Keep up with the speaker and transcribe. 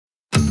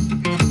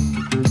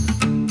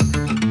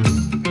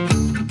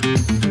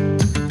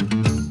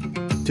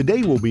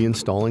Today we'll be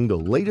installing the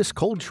latest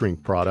cold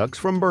shrink products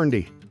from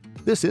Burndy.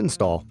 This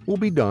install will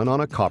be done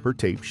on a copper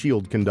tape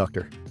shield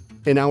conductor.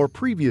 In our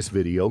previous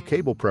video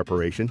cable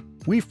preparation,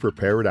 we've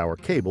prepared our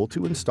cable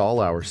to install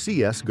our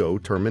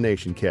CSGO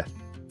termination kit.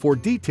 For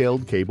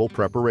detailed cable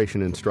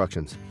preparation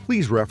instructions,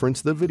 please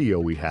reference the video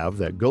we have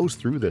that goes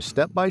through the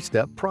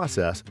step-by-step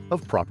process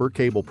of proper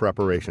cable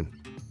preparation.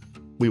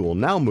 We will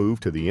now move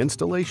to the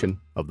installation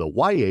of the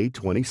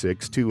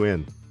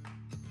YA26-2N.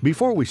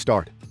 Before we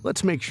start,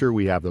 let's make sure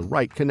we have the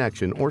right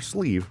connection or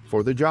sleeve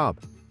for the job.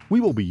 We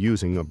will be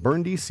using a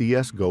Burndy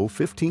CSGO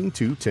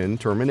 15210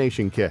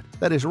 termination kit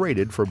that is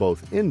rated for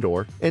both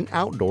indoor and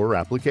outdoor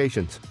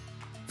applications.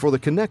 For the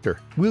connector,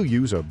 we'll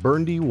use a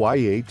Burndy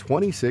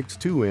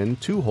YA26-2N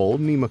 2-hole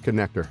NEMA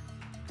connector.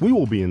 We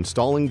will be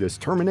installing this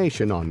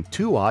termination on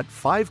 2-aught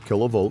 5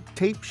 kV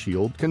tape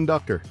shield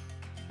conductor.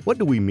 What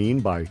do we mean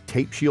by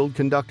tape shield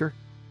conductor?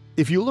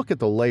 If you look at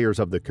the layers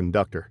of the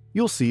conductor,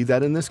 you'll see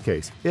that in this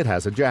case it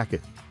has a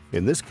jacket.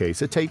 In this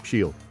case, a tape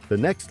shield. The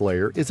next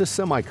layer is a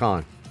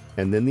semicon,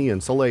 and then the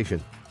insulation,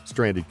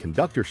 stranded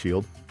conductor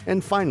shield,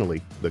 and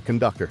finally, the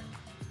conductor.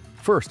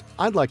 First,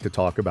 I'd like to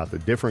talk about the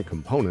different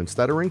components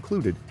that are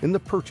included in the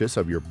purchase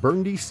of your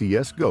Burndy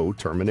CSGO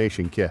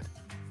termination kit.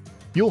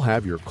 You'll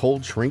have your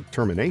cold shrink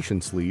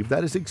termination sleeve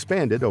that is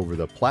expanded over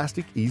the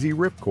plastic easy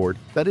ripcord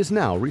that is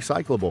now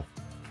recyclable.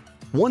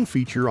 One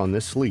feature on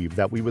this sleeve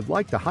that we would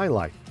like to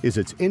highlight is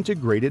its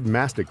integrated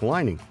mastic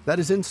lining that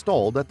is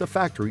installed at the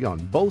factory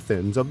on both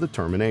ends of the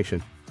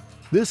termination.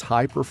 This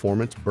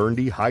high-performance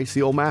Burndy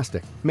high-seal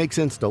mastic makes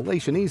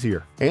installation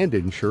easier and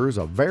ensures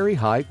a very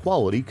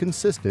high-quality,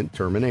 consistent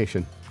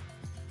termination.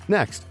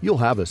 Next, you'll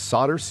have a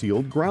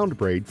solder-sealed ground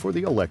braid for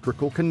the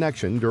electrical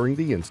connection during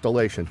the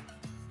installation.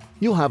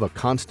 You'll have a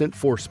constant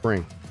force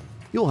spring.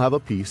 You'll have a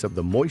piece of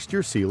the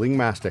moisture-sealing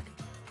mastic.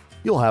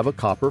 You'll have a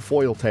copper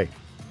foil tape.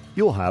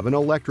 You'll have an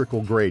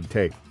electrical grade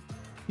tape.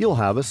 You'll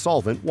have a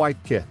solvent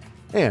wipe kit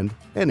and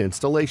an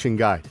installation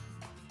guide.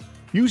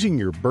 Using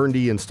your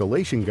Burndy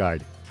installation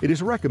guide, it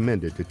is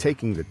recommended to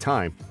taking the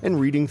time and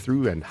reading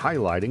through and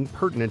highlighting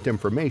pertinent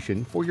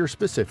information for your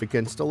specific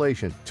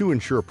installation to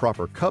ensure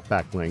proper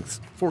cutback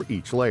lengths for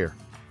each layer.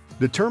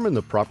 Determine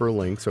the proper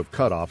lengths of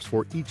cutoffs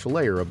for each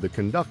layer of the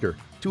conductor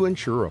to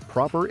ensure a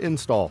proper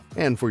install,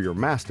 and for your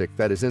mastic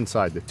that is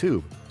inside the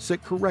tube,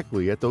 sit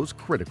correctly at those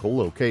critical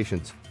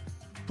locations.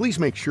 Please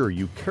make sure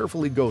you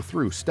carefully go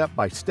through step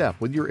by step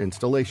with your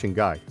installation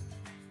guide.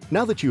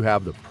 Now that you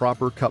have the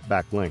proper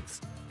cutback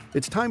lengths,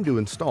 it's time to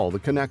install the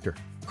connector.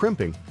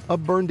 Crimping a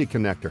Burndy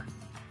connector.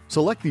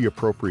 Select the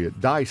appropriate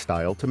die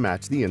style to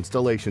match the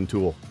installation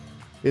tool.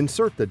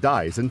 Insert the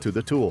dies into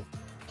the tool.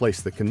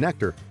 Place the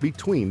connector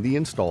between the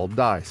installed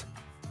dies.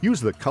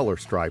 Use the color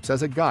stripes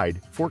as a guide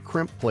for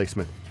crimp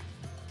placement.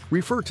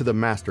 Refer to the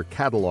master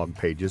catalog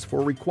pages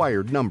for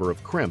required number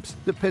of crimps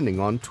depending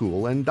on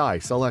tool and die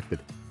selected.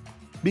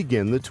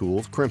 Begin the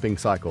tool's crimping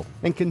cycle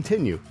and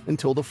continue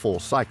until the full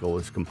cycle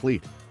is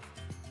complete.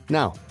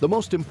 Now, the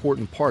most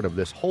important part of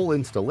this whole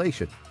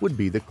installation would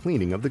be the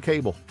cleaning of the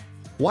cable.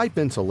 Wipe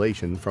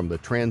insulation from the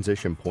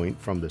transition point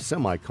from the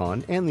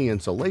semicon and the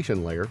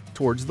insulation layer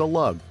towards the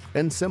lug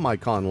and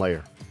semicon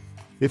layer.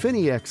 If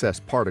any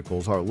excess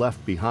particles are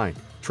left behind,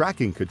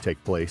 tracking could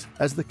take place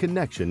as the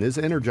connection is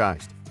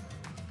energized.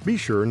 Be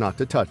sure not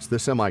to touch the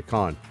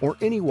semicon or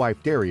any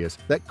wiped areas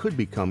that could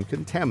become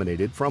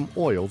contaminated from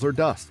oils or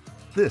dust.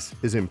 This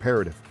is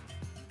imperative.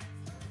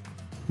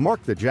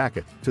 Mark the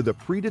jacket to the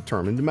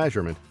predetermined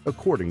measurement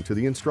according to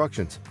the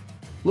instructions.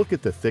 Look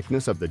at the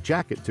thickness of the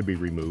jacket to be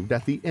removed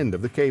at the end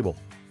of the cable.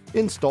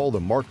 Install the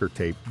marker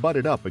tape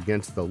butted up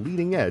against the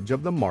leading edge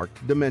of the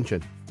marked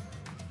dimension.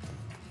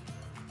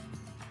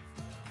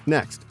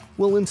 Next,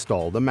 we'll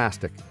install the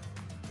mastic.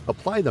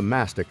 Apply the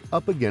mastic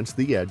up against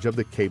the edge of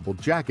the cable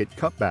jacket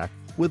cutback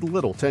with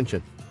little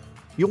tension.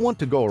 You'll want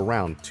to go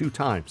around 2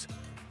 times.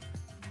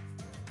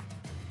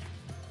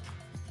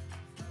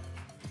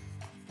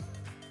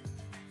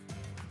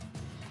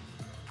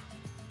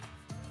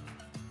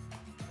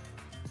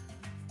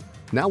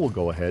 Now we'll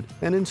go ahead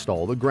and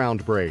install the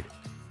ground braid.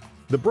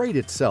 The braid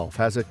itself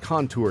has a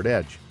contoured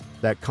edge.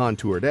 That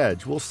contoured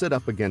edge will sit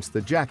up against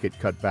the jacket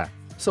cutback,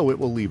 so it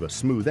will leave a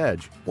smooth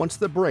edge once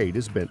the braid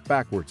is bent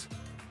backwards.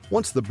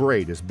 Once the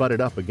braid is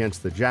butted up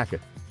against the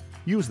jacket,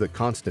 use the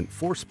constant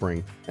force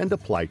spring and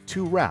apply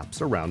 2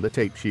 wraps around the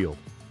tape shield.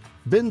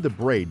 Bend the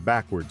braid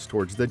backwards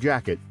towards the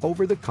jacket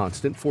over the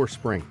constant force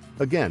spring,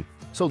 again,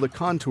 so the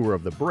contour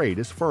of the braid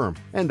is firm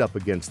and up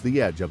against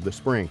the edge of the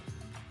spring.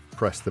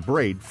 Press the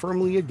braid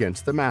firmly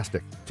against the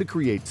mastic to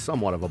create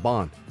somewhat of a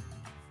bond.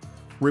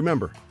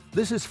 Remember,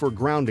 this is for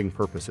grounding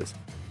purposes.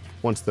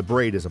 Once the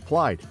braid is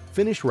applied,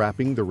 finish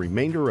wrapping the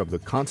remainder of the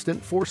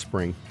constant force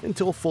spring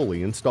until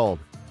fully installed.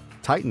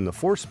 Tighten the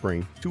force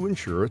spring to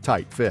ensure a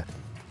tight fit.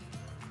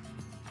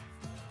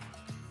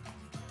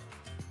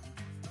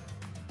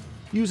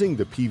 Using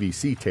the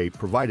PVC tape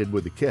provided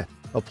with the kit,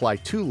 apply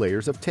 2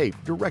 layers of tape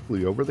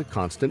directly over the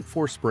constant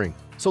force spring,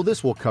 so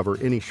this will cover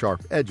any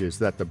sharp edges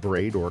that the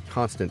braid or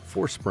constant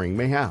force spring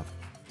may have.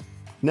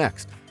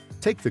 Next,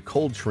 Take the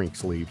cold shrink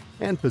sleeve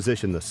and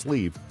position the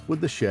sleeve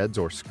with the sheds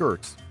or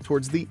skirts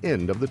towards the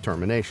end of the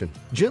termination.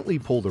 Gently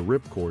pull the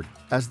ripcord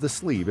as the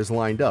sleeve is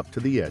lined up to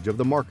the edge of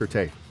the marker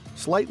tape,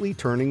 slightly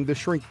turning the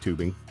shrink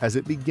tubing as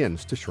it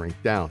begins to shrink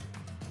down.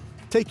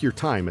 Take your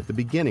time at the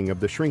beginning of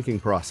the shrinking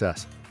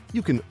process.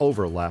 You can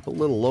overlap a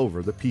little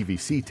over the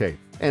PVC tape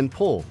and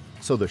pull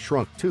so the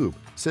shrunk tube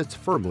sits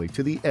firmly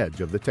to the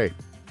edge of the tape.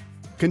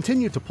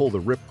 Continue to pull the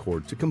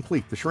ripcord to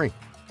complete the shrink.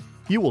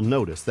 You will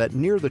notice that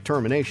near the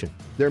termination,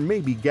 there may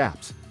be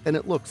gaps and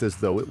it looks as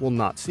though it will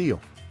not seal.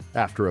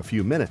 After a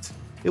few minutes,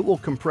 it will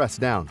compress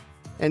down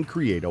and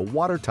create a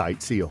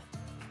watertight seal.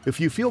 If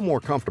you feel more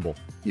comfortable,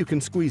 you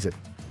can squeeze it.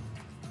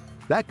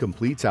 That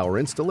completes our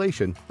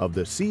installation of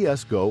the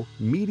CSGO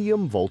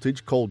medium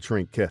voltage cold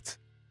shrink kits.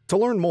 To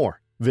learn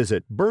more,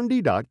 visit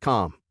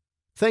burndy.com.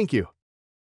 Thank you.